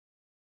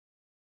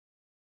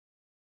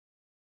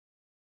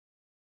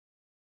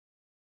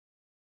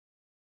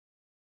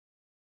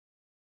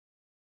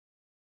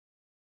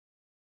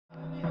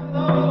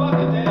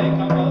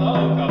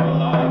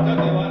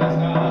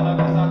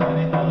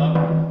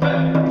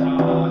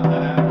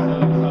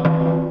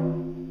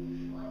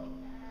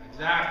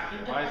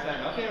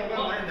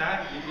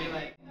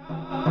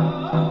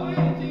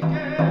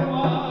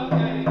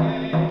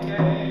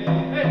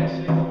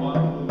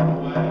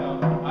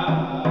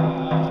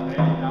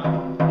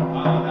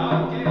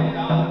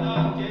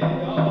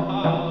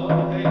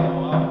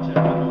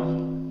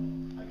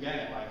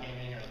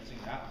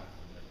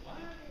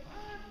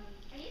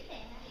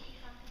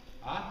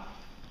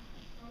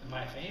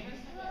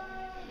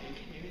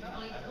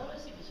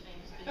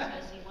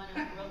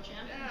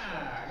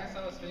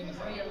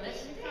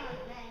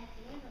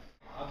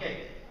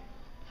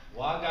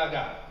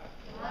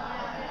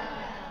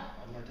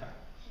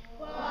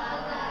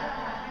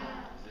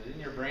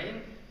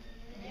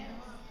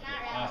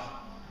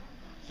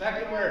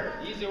Second word,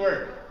 easy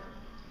word.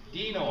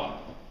 Dinoa.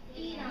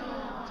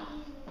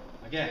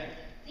 Again.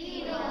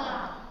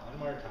 One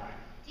more time.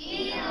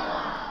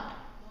 A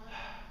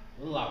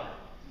little louder.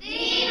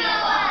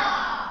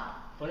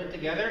 Put it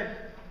together.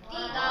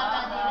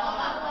 Wagaga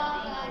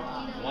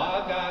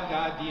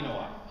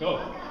dinoa. Go.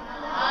 One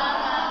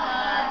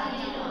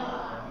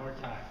more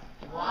time.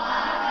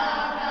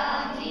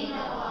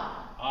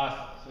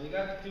 Awesome. So you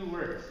got the 2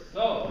 words.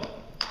 So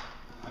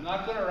I'm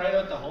not going to write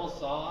out the whole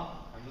song.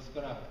 I'm just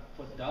going to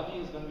put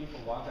W is going to be for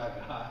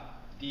Wagaga.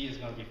 D is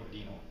going to be for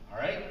Dino. All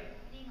right?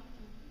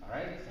 All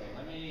right. So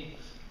let me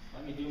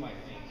do my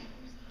thing.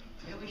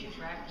 Maybe we should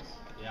practice.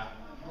 Yeah.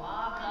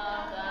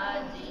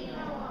 Wagaga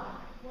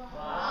dinoa.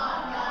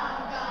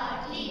 Wagaga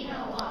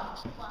dinoa.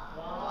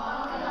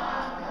 Wagaga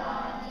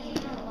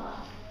dinoa.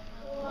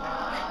 Wagaga dinoa.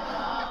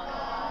 Wagaga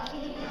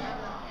dinoa.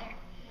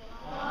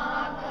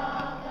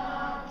 Wagaga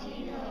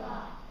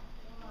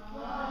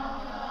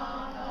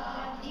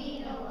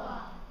dinoa.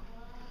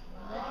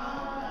 Wagaga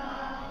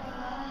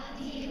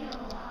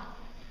dinoa.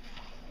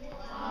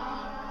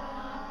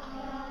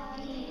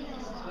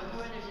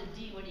 Everywhere there's a D,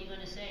 what are you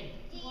going to say?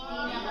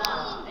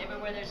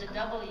 Everywhere there's a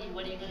W,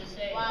 what are you going to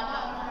say?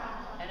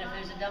 And if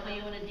there's a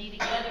W and a D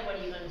together, what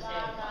are you going to say?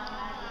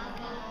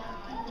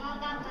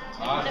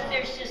 And what if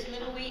there's just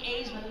little wee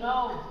A's with an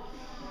O?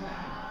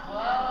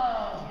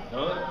 Whoa.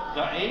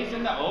 The A's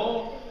and the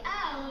O,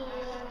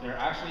 they're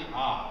actually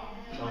ah.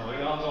 So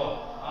we all go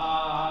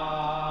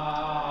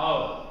ah.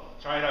 Oh.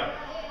 Try it out.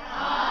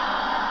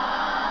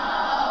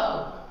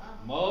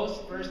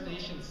 Most First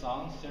Nation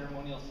songs,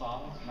 ceremonial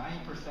songs,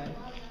 90%,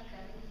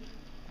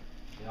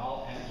 they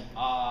all end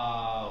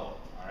oh.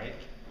 Alright?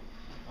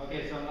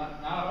 Okay, so now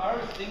if I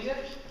were to sing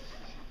it,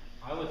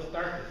 I would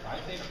start this.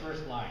 I'd say the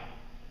first line.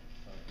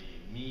 So it'd be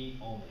me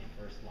only,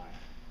 first line.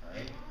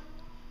 Alright?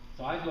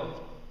 So I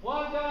go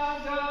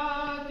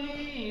Wagaga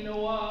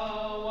dinoa,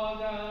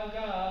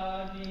 Wagaga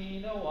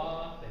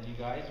dinoa. Then you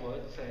guys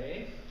would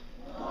say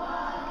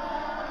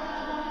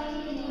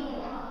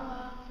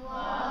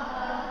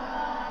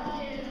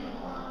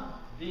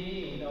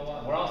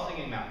Dinoa. We're all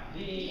singing now.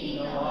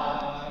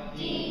 Dinoa,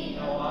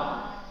 dinoa,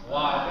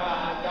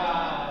 Wagaga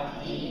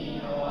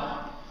dinoa.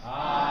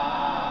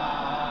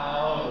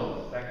 Oh.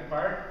 Second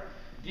part.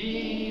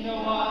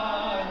 Dinoa,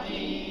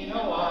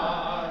 dinoa,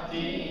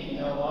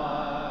 dinoa,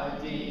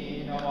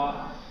 dinoa,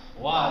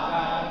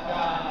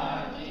 Wagaga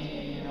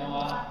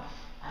dinoa.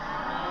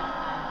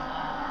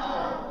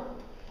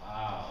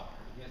 Wow.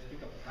 You guys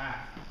pick up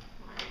fast.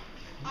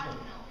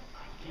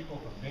 People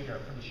from bigger are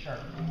pretty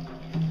sharp.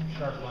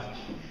 Sharp lunch.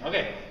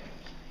 Okay.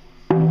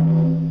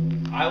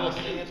 I will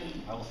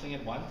sing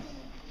it once.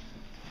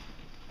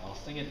 I'll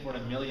sing it for the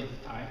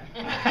millionth time.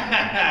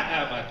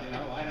 But you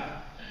know, why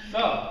not?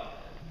 So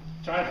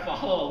try to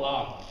follow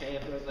along. Okay,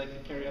 if there's like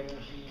a karaoke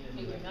machine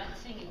and We're not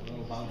singing. a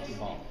little bouncy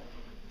ball.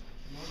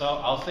 So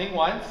I'll sing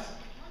once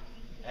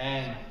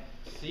and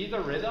see the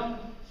rhythm,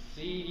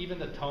 see even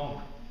the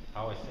tone,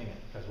 how I sing it.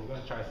 Because we're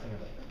gonna try to sing it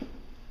like in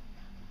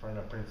front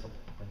of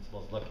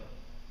principal's looking.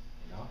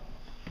 You know?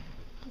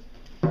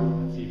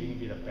 Let's see if you can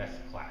be the best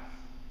class.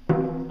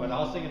 But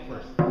I'll sing it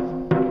first.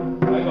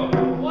 I go.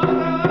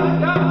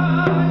 Wagaga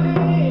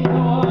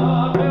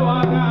dinoa,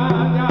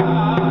 wagaga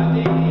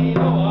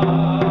dinoa,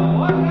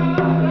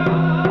 wagaga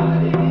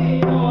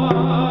dinoa,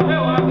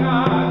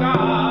 wagaga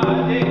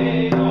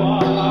dinoa,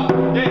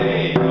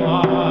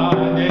 dinoa,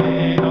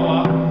 dinoa,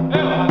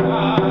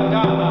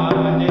 wagaga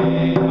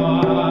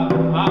dinoa.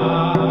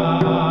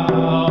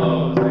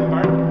 Oh, second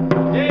part.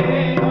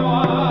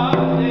 Dinoa,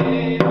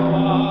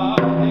 dinoa,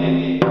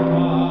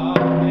 dinoa,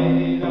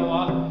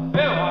 dinoa,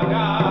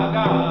 wagaga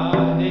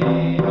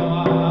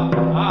dinoa.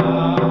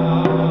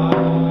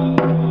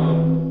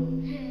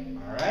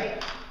 All right.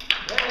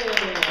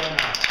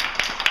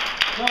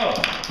 So,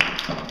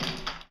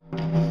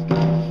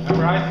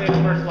 remember I say the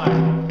first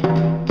line.